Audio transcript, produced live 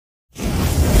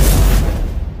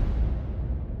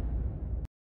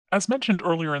As mentioned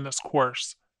earlier in this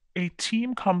course, a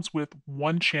team comes with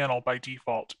one channel by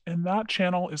default, and that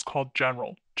channel is called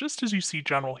General, just as you see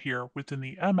General here within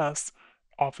the MS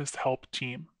Office Help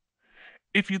team.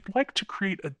 If you'd like to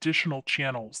create additional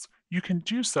channels, you can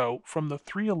do so from the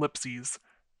three ellipses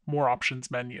More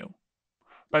Options menu.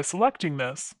 By selecting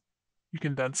this, you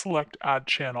can then select Add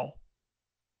Channel.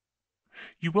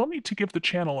 You will need to give the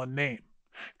channel a name.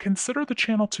 Consider the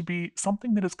channel to be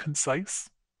something that is concise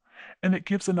and it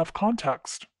gives enough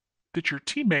context that your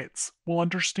teammates will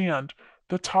understand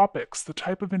the topics, the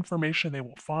type of information they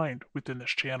will find within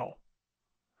this channel.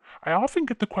 I often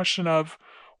get the question of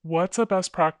what's a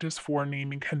best practice for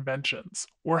naming conventions,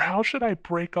 or how should I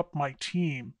break up my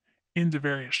team into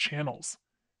various channels?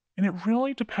 And it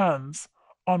really depends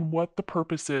on what the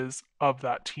purpose is of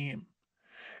that team.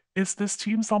 Is this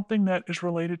team something that is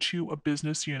related to a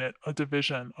business unit, a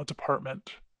division, a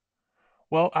department?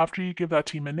 Well, after you give that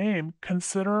team a name,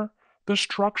 consider the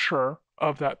structure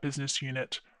of that business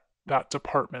unit, that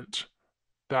department,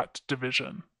 that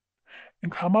division,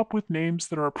 and come up with names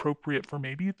that are appropriate for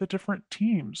maybe the different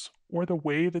teams or the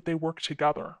way that they work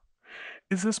together.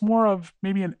 Is this more of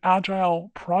maybe an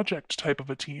agile project type of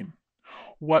a team?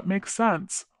 What makes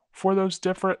sense for those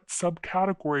different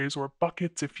subcategories or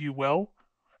buckets, if you will,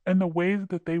 and the way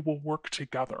that they will work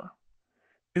together?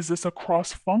 Is this a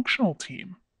cross functional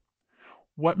team?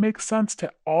 What makes sense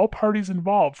to all parties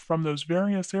involved from those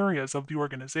various areas of the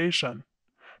organization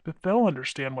that they'll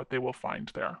understand what they will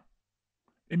find there?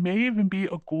 It may even be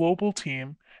a global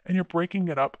team and you're breaking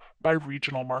it up by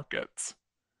regional markets.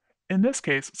 In this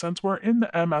case, since we're in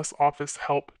the MS Office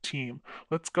Help team,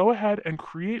 let's go ahead and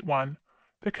create one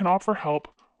that can offer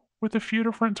help with a few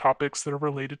different topics that are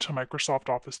related to Microsoft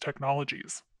Office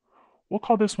technologies. We'll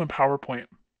call this one PowerPoint.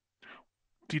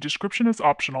 The description is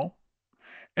optional,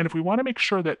 and if we want to make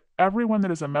sure that everyone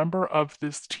that is a member of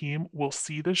this team will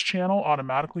see this channel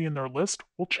automatically in their list,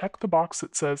 we'll check the box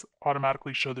that says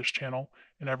automatically show this channel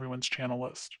in everyone's channel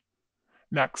list.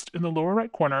 Next, in the lower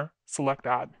right corner, select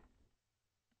Add.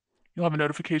 You'll have a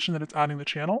notification that it's adding the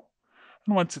channel,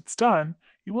 and once it's done,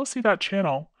 you will see that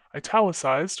channel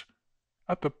italicized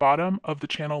at the bottom of the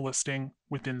channel listing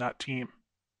within that team.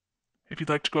 If you'd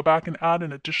like to go back and add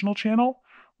an additional channel,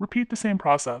 repeat the same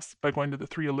process by going to the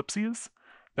three ellipses,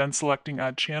 then selecting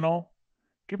Add Channel,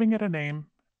 giving it a name,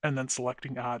 and then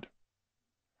selecting Add.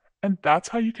 And that's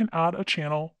how you can add a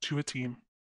channel to a team.